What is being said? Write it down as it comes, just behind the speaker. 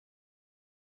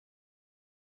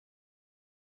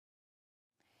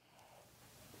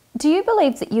Do you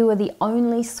believe that you are the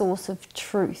only source of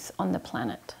truth on the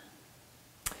planet?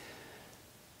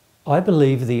 I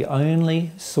believe the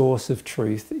only source of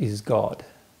truth is God.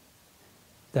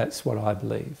 That's what I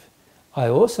believe. I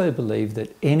also believe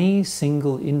that any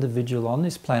single individual on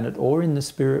this planet or in the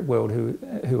spirit world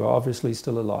who are obviously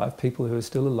still alive, people who are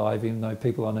still alive even though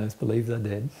people on earth believe they're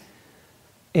dead,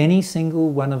 any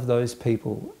single one of those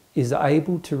people is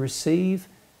able to receive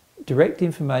direct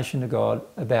information to God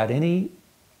about any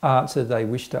answer they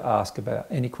wish to ask about,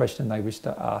 any question they wish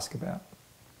to ask about.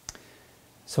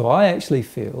 So I actually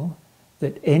feel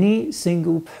that any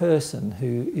single person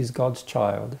who is God's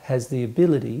child has the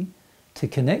ability to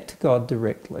connect to God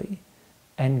directly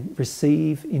and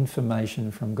receive information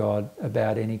from God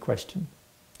about any question.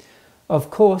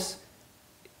 Of course,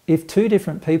 if two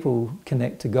different people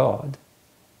connect to God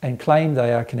and claim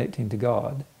they are connecting to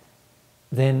God,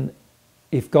 then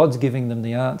if God's giving them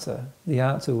the answer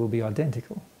will be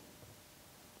identical.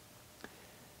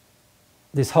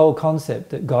 This whole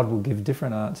concept that God will give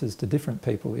different answers to different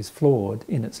people is flawed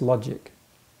in its logic.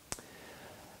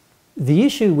 The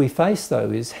issue we face,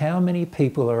 though, is how many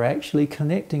people are actually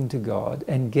connecting to God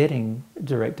and getting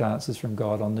direct answers from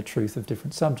God on the truth of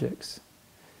different subjects.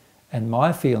 And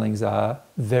my feelings are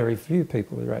very few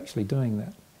people are actually doing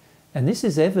that. And this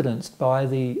is evidenced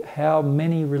by how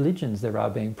many religions there are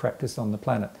being practiced on the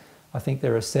planet. I think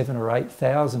there are 7,000 or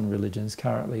 8,000 religions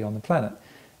currently on the planet.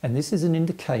 And this is an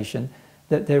indication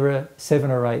that there are 7,000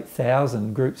 or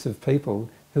 8,000 groups of people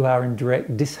who are in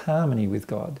direct disharmony with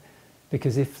God.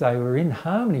 Because if they were in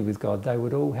harmony with God, they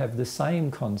would all have the same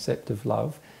concept of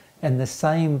love and the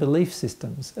same belief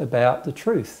systems about the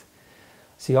truth.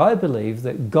 See, I believe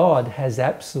that God has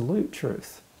absolute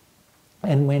truth.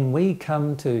 And when we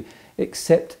come to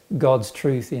accept God's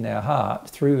truth in our heart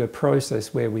through a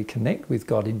process where we connect with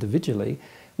God individually,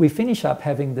 we finish up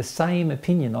having the same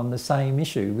opinion on the same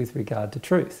issue with regard to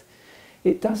truth.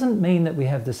 It doesn't mean that we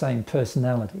have the same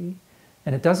personality,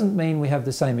 and it doesn't mean we have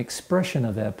the same expression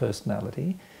of our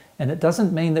personality, and it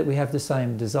doesn't mean that we have the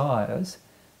same desires,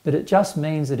 but it just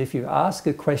means that if you ask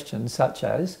a question such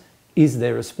as, is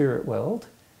there a spirit world?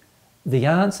 The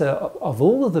answer of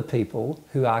all of the people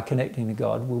who are connecting to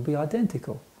God will be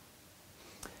identical.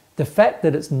 The fact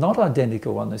that it's not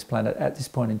identical on this planet at this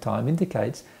point in time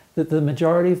indicates that the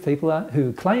majority of people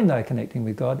who claim they're connecting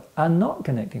with God are not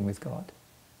connecting with God,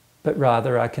 but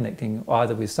rather are connecting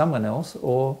either with someone else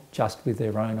or just with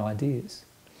their own ideas.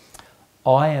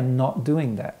 I am not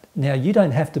doing that. Now, you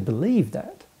don't have to believe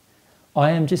that.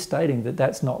 I am just stating that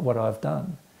that's not what I've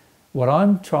done. What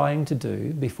I'm trying to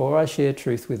do before I share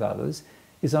truth with others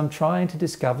is I'm trying to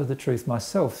discover the truth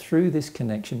myself through this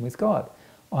connection with God.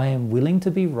 I am willing to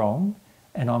be wrong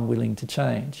and I'm willing to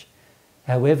change.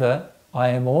 However, I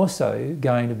am also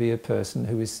going to be a person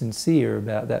who is sincere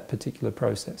about that particular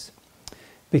process.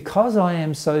 Because I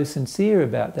am so sincere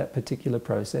about that particular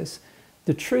process,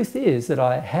 the truth is that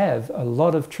I have a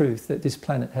lot of truth that this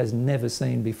planet has never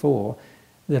seen before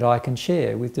that I can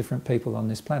share with different people on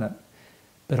this planet.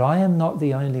 But I am not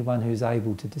the only one who's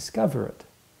able to discover it.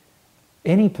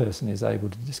 Any person is able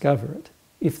to discover it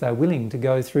if they're willing to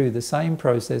go through the same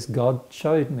process God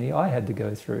showed me I had to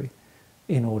go through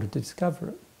in order to discover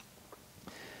it.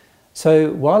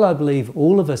 So while I believe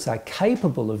all of us are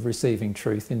capable of receiving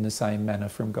truth in the same manner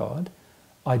from God,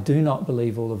 I do not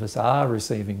believe all of us are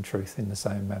receiving truth in the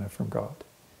same manner from God.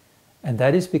 And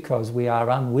that is because we are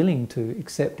unwilling to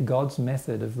accept God's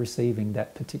method of receiving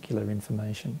that particular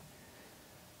information.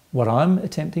 What I'm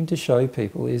attempting to show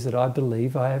people is that I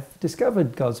believe I have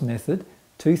discovered God's method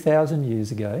 2,000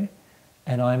 years ago,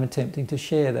 and I'm attempting to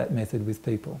share that method with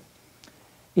people.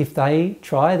 If they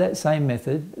try that same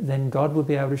method, then God will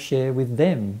be able to share with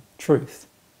them truth,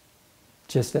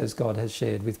 just as God has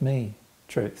shared with me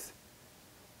truth.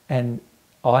 And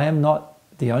I am not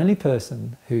the only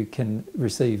person who can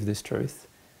receive this truth,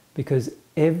 because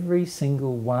every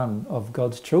single one of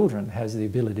God's children has the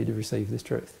ability to receive this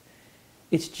truth.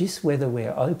 It's just whether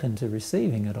we're open to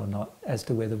receiving it or not as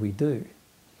to whether we do.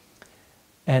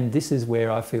 And this is where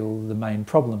I feel the main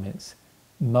problem is.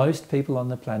 Most people on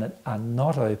the planet are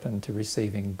not open to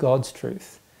receiving God's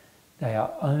truth. They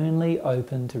are only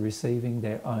open to receiving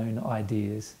their own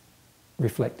ideas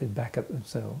reflected back at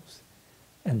themselves.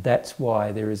 And that's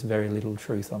why there is very little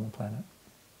truth on the planet.